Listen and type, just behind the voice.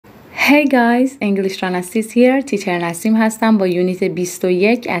Hey guys, English ranas is here. تیچر نسیم هستم با یونیت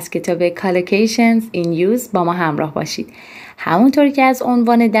 21 از کتاب Collocations in Use. با ما همراه باشید. همونطوری که از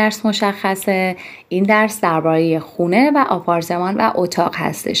عنوان درس مشخصه، این درس درباره خونه و آپارتمان و اتاق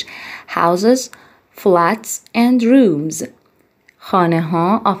هستش. Houses, flats and rooms. خانه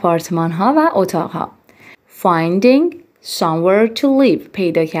ها، آپارتمان ها و اتاق ها. Finding somewhere to live.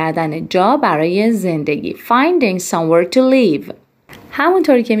 پیدا کردن جا برای زندگی. Finding somewhere to live.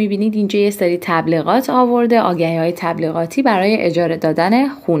 همونطوری که میبینید اینجا یه سری تبلیغات آورده، آگهی‌های تبلیغاتی برای اجاره دادن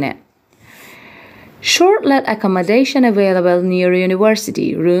خونه. Short let accommodation available near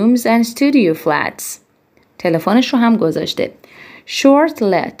university, rooms and studio flats. تلفنش رو هم گذاشته. Short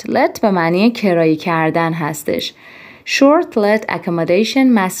let به معنی کرایه کردن هستش. Short let accommodation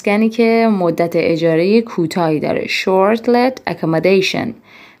مسکنی که مدت اجاره کوتاهی داره. Short let accommodation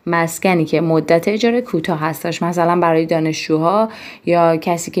مسکنی که مدت اجاره کوتاه هستش، مثلا برای دانشجوها یا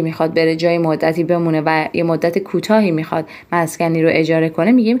کسی که میخواد بره جای مدتی بمونه و یه مدت کوتاهی میخواد مسکنی رو اجاره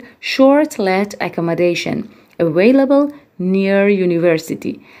کنه، میگیم short let accommodation available near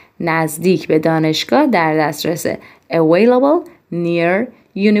university. نزدیک به دانشگاه در دسترسه. Available near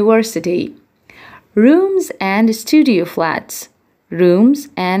university. Rooms and studio flats. Rooms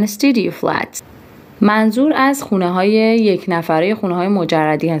and studio flats. منظور از خونه های یک نفره، خونه های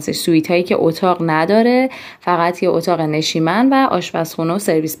مجردی هستش. سویت هایی که اتاق نداره، فقط یه اتاق نشیمن و آشپزخونه و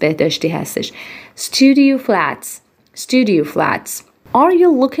سرویس بهداشتی هستش. Studio flats. Studio flats. Are you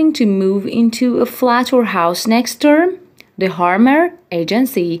looking to move into a flat or house next term? The Harmer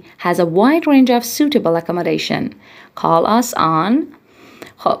agency has a wide range of suitable accommodation. Call us on.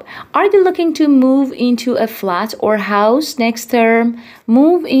 خب Are you looking to move into a flat or house next term?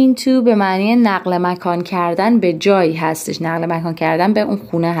 Move into به معنی نقل مکان کردن به جایی هستش. نقل مکان کردن به اون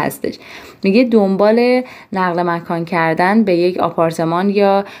خونه هستش. میگه دنبال نقل مکان کردن به یک آپارتمان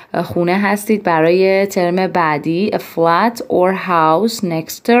یا خونه هستید برای ترم بعدی. A flat or house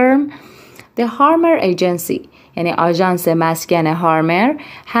next term. The Harmer agency یعنی آژانس مسکن هارمر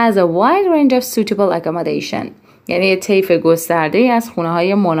has a wide range of suitable accommodation. یعنی یه طیف گسترده ای از خونه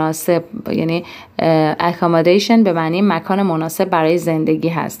های مناسب، یعنی accommodation به معنی مکان مناسب برای زندگی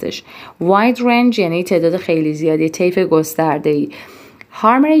هستش. wide range یعنی تعداد خیلی زیادی، طیف گسترده ای.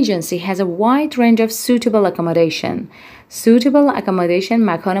 Harmer agency has a wide range of suitable accommodation. Suitable accommodation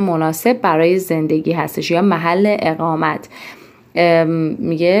مکان مناسب برای زندگی هستش یا محل اقامت.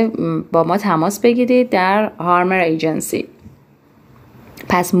 میگه با ما تماس بگیرید در Harmer agency.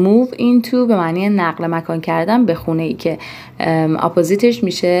 پس move into به معنی نقل مکان کردن به خونه ای که اپوزیتش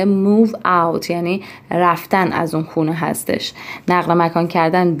میشه move out یعنی رفتن از اون خونه هستش. نقل مکان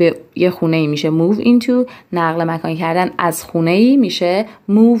کردن به یه خونه ای میشه move into. نقل مکان کردن از خونه ای میشه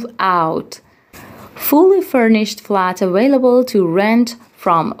move out. Fully furnished flat available to rent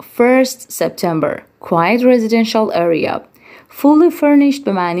from 1st September. Quiet residential area. Fully furnished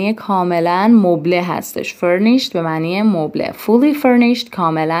به معنی کاملا مبله هستش. Furnished به معنی مبله. Fully furnished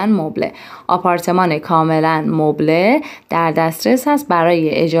کاملا مبله. آپارتمان کاملا مبله در دسترس هست برای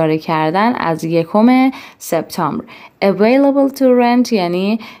اجاره کردن از 1 سپتامبر. Available to rent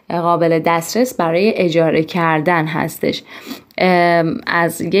یعنی قابل دسترس برای اجاره کردن هستش.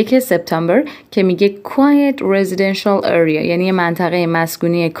 از 1 سپتامبر که میگه quiet residential area یعنی منطقه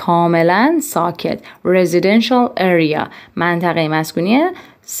مسکونی کاملا ساکت. residential area منطقه مسکونی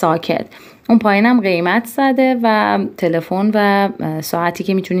ساکت. اون پایینم قیمت زده و تلفن و ساعتی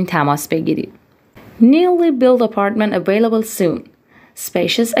که میتونین تماس بگیرید. Newly built apartment available soon.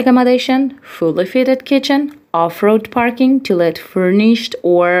 Spacious accommodation, fully fitted kitchen, off-road parking to let furnished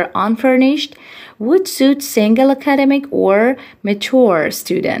or unfurnished, would suit single academic or mature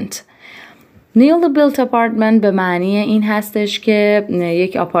student. Newly built apartment به معنی این هستش که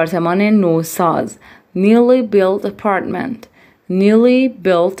یک آپارتمان نوساز. Newly built apartment. Newly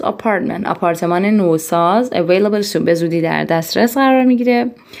built apartment. آپارتمان نوساز. Available soon. به زودی در دسترس قرار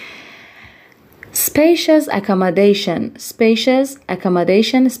میگیره. Spacious accommodation. Spacious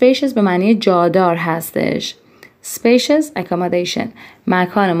accommodation. Spacious به معنی جادار هستش. Spacious accommodation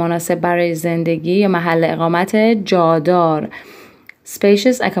مکان مناسب برای زندگی یا محل اقامت جادار.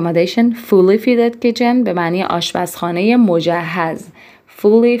 Spacious accommodation. Fully fitted kitchen به معنی آشپزخانه مجهز.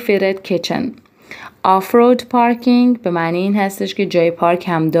 Fully fitted kitchen. Off-road parking به معنی این هستش که جای پارک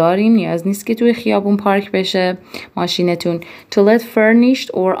هم دارین، نیاز نیست که توی خیابون پارک بشه ماشینتون. To let furnished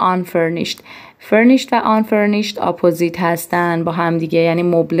or unfurnished. Furnished و unfurnished اپوزیت هستن با هم دیگه، یعنی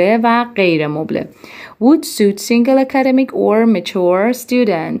مبله و غیر مبله. Would suit single academic or mature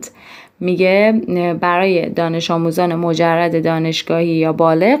student. میگه برای دانش آموزان مجرد دانشگاهی یا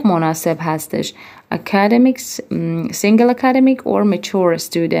بالغ مناسب هستش. Academics, single academic or mature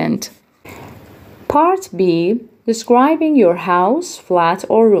student. Part B. Describing your house, flat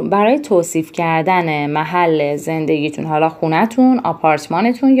or room. برای توصیف کردن محل زندگیتون، حالا خونتون،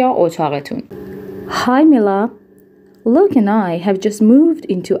 آپارتمانتون یا اتاقتون. Hi Mila. Luke and I have just moved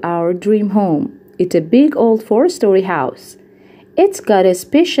into our dream home. It's a big old 4-story house. It's got a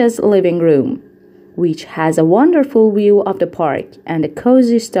spacious living room, which has a wonderful view of the park and a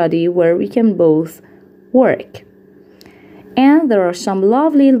cozy study where we can both work. And there are some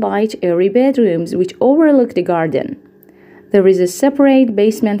lovely light airy bedrooms which overlook the garden. There is a separate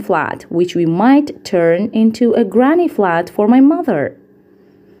basement flat which we might turn into a granny flat for my mother.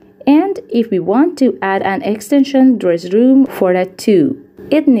 And if we want to add an extension, there's room for that too.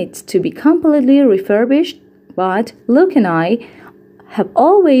 It needs to be completely refurbished, but Luke and I have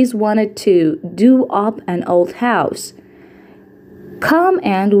always wanted to do up an old house. Come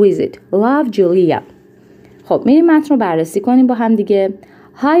and visit. Love, Julia. خب میریم متن رو بررسی کنیم با هم دیگه.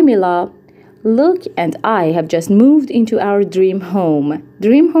 Hi Mila. Luke and I have just moved into our dream home.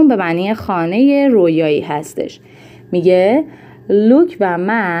 Dream home به معنی خانه رویایی هستش. میگه لوک و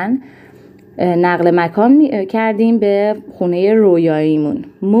من نقل مکان کردیم به خونه رویاییمون.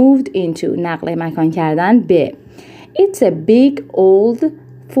 Moved into نقل مکان کردن به. It's a big old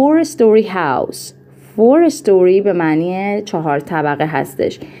 4-story house. 4-story به معنی 4 طبقه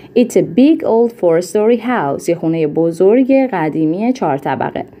هستش. It's a big old 4-story house. یه خونه بزرگ قدیمی 4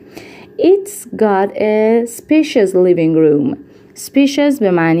 طبقه. It's got a spacious living room. Spacious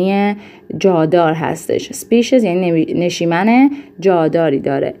به معنی جادار هستش. Spacious یعنی نشیمن جاداری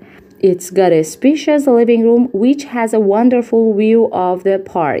داره. It's got a spacious living room which has a wonderful view of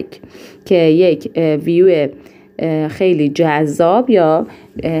the park. که یک ویو خیلی جذاب یا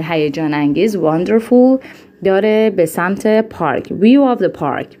هیجان انگیز wonderful داره به سمت پارک. View of the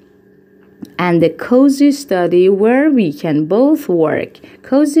park. And the cozy study where we can both work.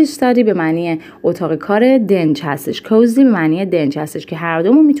 Cozy study به معنی اتاق کار دنج هستش. Cozy به معنی دنج هستش که هر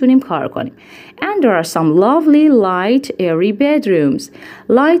دومون میتونیم کار کنیم. And there are some lovely light airy bedrooms.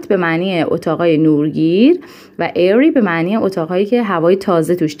 Light به معنی اتاقای نورگیر و airy به معنی اتاقایی که هوای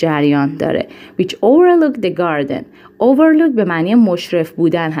تازه توش جریان داره. Which overlook the garden. Overlook به معنی مشرف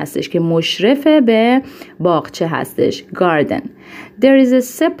بودن هستش که مشرف به باغچه هستش. Garden. There is a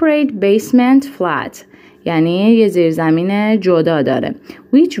separate basement flat. یعنی یه زیرزمین جدا داره.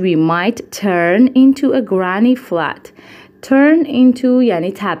 Which we might turn into a granny flat. Turn into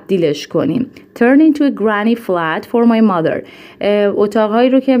یعنی تبدیلش کنیم. Turn into a granny flat for my mother. اتاقهایی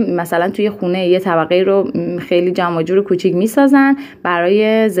رو که مثلا توی خونه یه طبقه رو خیلی جمع و جور کوچیک میسازن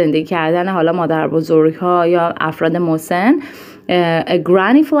برای زندگی کردن حالا مادر بزرگ ها یا افراد مسن. A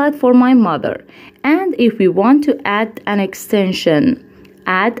granny flat for my mother. And if we want to add an extension.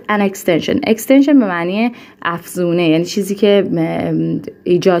 Add an extension. Extension به معنی افزونه، یعنی چیزی که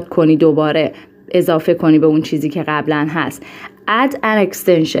ایجاد کنی دوباره اضافه کنی به اون چیزی که قبلا هست. Add an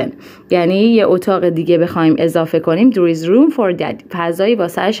extension یعنی یه اتاق دیگه بخوایم اضافه کنیم. There is room for that. فضایی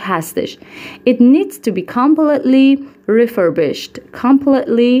واسهش هستش. It needs to be completely refurbished.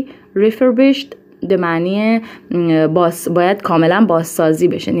 Completely refurbished به معنی باید کاملا بازسازی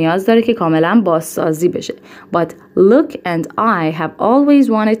بشه. نیاز داره که کاملا بازسازی بشه. But Luke and I have always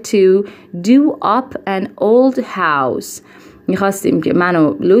wanted to do up an old house. من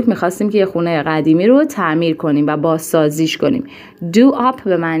و لوک میخواستیم که یه خونه قدیمی رو تعمیر کنیم و بازسازیش کنیم. Do up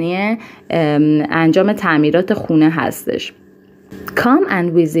به معنی انجام تعمیرات خونه هستش. Come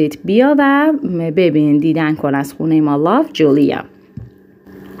and visit. بیا و ببین، دیدن کن از خونه ما. Love, Julia.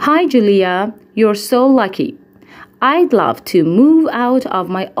 Hi Julia, you're so lucky. I'd love to move out of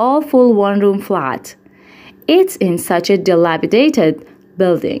my awful one-room flat. It's in such a dilapidated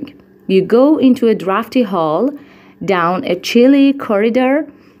building. You go into a drafty hall, down a chilly corridor,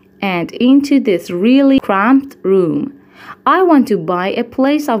 and into this really cramped room. I want to buy a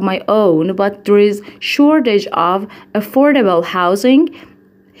place of my own, but there is shortage of affordable housing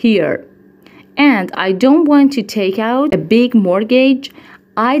here. And I don't want to take out a big mortgage.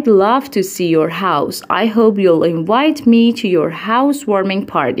 I'd love to see your house. I hope you'll invite me to your housewarming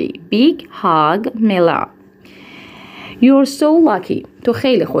party. Big hug, Mila. You're so lucky. تو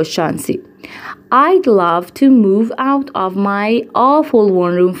خیلی خوش شانسی. I'd love to move out of my awful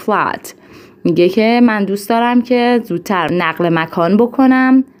one-room flat. میگه که من دوست دارم که زودتر نقل مکان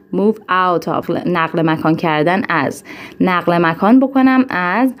بکنم. Move out of نقل مکان کردن از. نقل مکان بکنم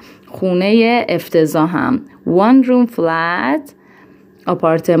از خونه افتضاحم. One room flat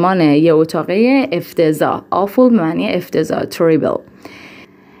آپارتمان یه اتاقه افتضاح. Awful معنی افتضاح. Terrible.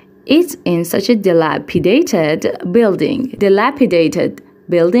 It's in such a dilapidated building. Dilapidated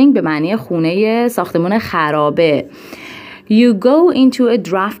building به معنی خونه ساختمان خرابه. You go into a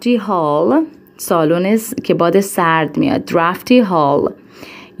drafty hall. سالن که باد سرد میاد. drafty hall.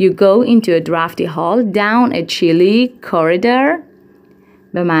 You go into a drafty hall down a chilly corridor.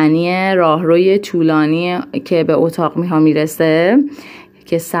 به معنی راهروی طولانی که به اتاق میرسه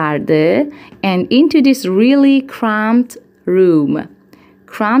که سرده. And into this really cramped room.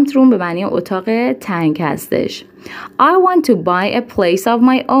 cramped room به معنی اتاق تنگ هستش. I want to buy a place of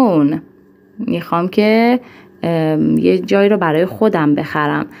my own. میخوام که یه جایی رو برای خودم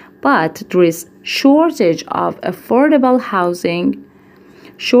بخرم. But there is shortage of affordable housing.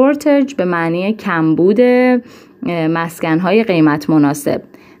 shortage به معنی کمبود مسکن‌های قیمت مناسب.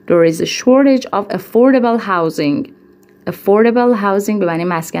 There is a shortage of affordable housing. affordable housing به معنی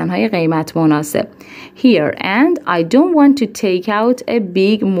مسکن‌های قیمت مناسب. Here and I don't want to take out a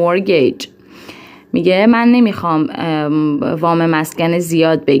big mortgage. میگه من نمیخوام وام مسکن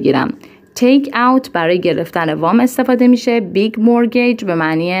زیاد بگیرم. take out برای گرفتن وام استفاده میشه. big mortgage به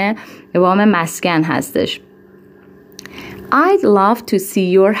معنی وام مسکن هستش. I'd love to see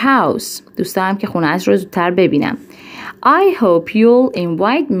your house. دوست دارم که خونه‌اش رو زودتر ببینم. I hope you'll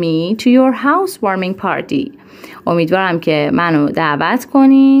invite me to your housewarming party. امیدوارم که منو دعوت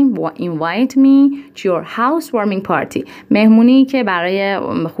کنی. invite me to your housewarming party. مهمونی که برای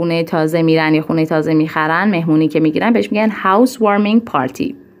خونه تازه میرن یا خونه تازه میخرن، مهمونی که میگیرن بهش میگن housewarming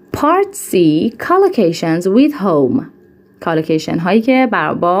party. Part C. Collocations with home. collocation هایی که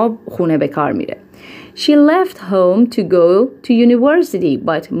با خونه به کار میره. She left home to go to university,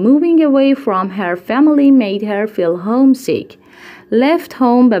 but moving away from her family made her feel homesick. left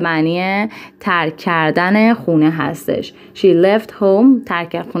home به معنی ترک کردن خونه هستش. She left home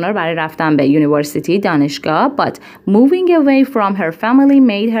ترک خونه رو برای رفتن به یونیورسیتی دانشگاه. But moving away from her family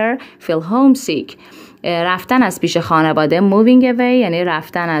made her feel homesick. رفتن از پیش خانواده. moving away یعنی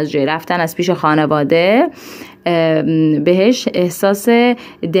رفتن از جای. رفتن از پیش خانواده بهش احساس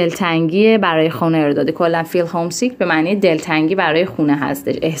دلتنگی برای خونه رو داده. کلا feel homesick به معنی دلتنگی برای خونه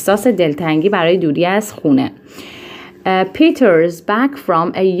هستش. احساس دلتنگی برای دوری از خونه. Peter's back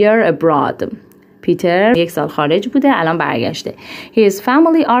from a year abroad. پیتر 1 سال خارج بوده، الان برگشته. His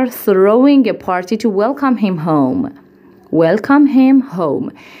family are throwing a party to welcome him home. Welcome him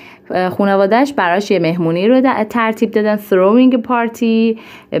home. خانواده‌اش براش یه مهمونی رو ترتیب دادن. throwing a party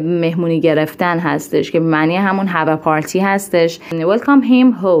مهمونی گرفتن هستش که به معنی همون have a party هستش. welcome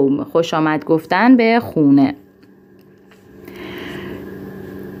him home خوش آمد گفتن به خونه.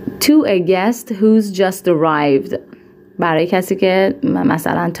 to a guest who's just arrived برای کسی که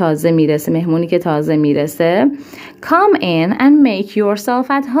مثلا تازه میرسه، مهمونی که تازه میرسه. come in and make yourself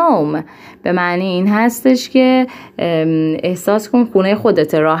at home به معنی این هستش که احساس کن خونه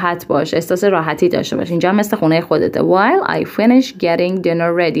خودت، راحت باش، احساس راحتی داشته باش. اینجا مثل خونه خودته. while I finish getting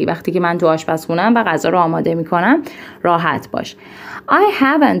dinner ready وقتی که من تو آشپزخونه‌ام و غذا رو آماده میکنم راحت باش. I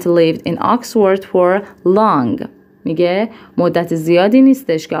haven't lived in Oxford for long میگه مدت زیادی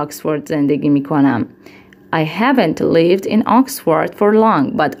نیستش که آکسفورد زندگی میکنم. I haven't lived in Oxford for long,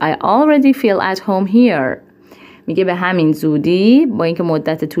 but I already feel at home here. میگه به همین زودی با اینکه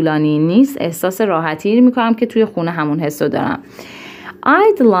مدت طولانی نیست احساس راحتی میکنم که توی خونه همون حسو دارم.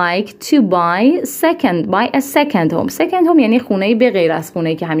 I'd like to buy a second home. second home یعنی خونه‌ای به غیر از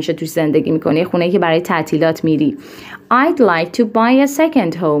خونه‌ای که همیشه توش زندگی میکنی، خونه‌ای که برای تعطیلات میری. I'd like to buy a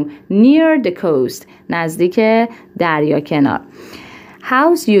second home near the coast. نزدیک دریا کنار.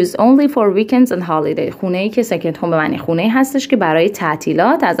 House used only for weekends and holiday. خونه‌ای که second home به معنی خونه‌ای هستش که برای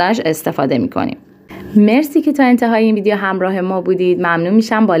تعطیلات ازش استفاده میکنیم. مرسی که تا انتهای این ویدیو همراه ما بودید. ممنون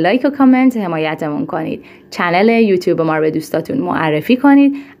میشم با لایک و کامنت حمایتمون کنید. چنل یوتیوب ما رو به دوستاتون معرفی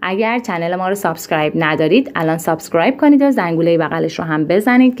کنید. اگر چنل ما رو سابسکرایب ندارید الان سابسکرایب کنید و زنگوله بغلش رو هم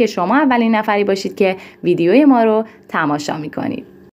بزنید که شما اولین نفری باشید که ویدیوی ما رو تماشا میکنید.